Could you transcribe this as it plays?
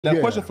Now,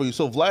 question for you.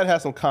 So Vlad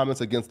has some comments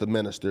against the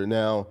minister.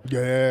 Now,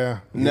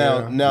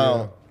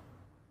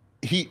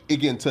 he,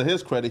 again, to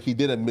his credit, he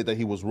did admit that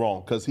he was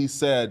wrong, because he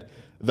said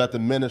that the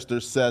minister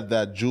said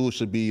that Jews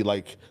should be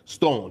like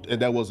stoned,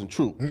 and that wasn't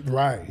true.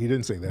 Right, he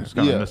didn't say that. He's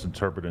kind of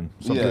misinterpreting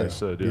something he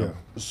said.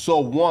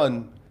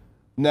 So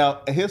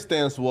now his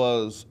stance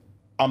was,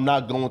 I'm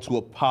not going to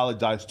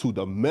apologize to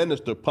the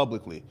minister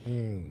publicly.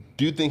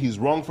 Do you think he's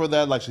wrong for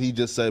that? Like, should he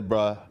just say,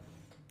 bruh?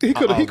 He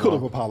could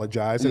have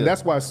apologized, and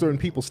that's why certain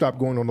people stopped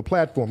going on the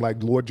platform,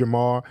 like Lord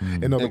Jamar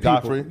and other people.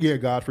 Godfrey. Yeah,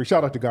 Godfrey.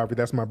 Shout out to Godfrey.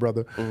 That's my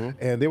brother.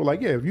 And they were like,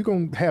 yeah, if you're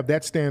going to have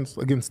that stance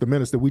against the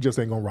minister, we just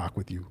ain't going to rock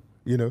with you.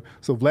 You know,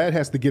 so Vlad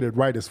has to get it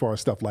right as far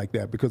as stuff like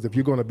that, because if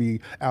you're going to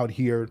be out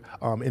here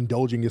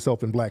indulging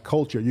yourself in black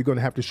culture, you're going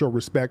to have to show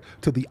respect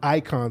to the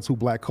icons who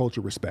black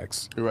culture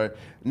respects. Right.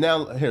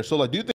 Now, here, so like, do you think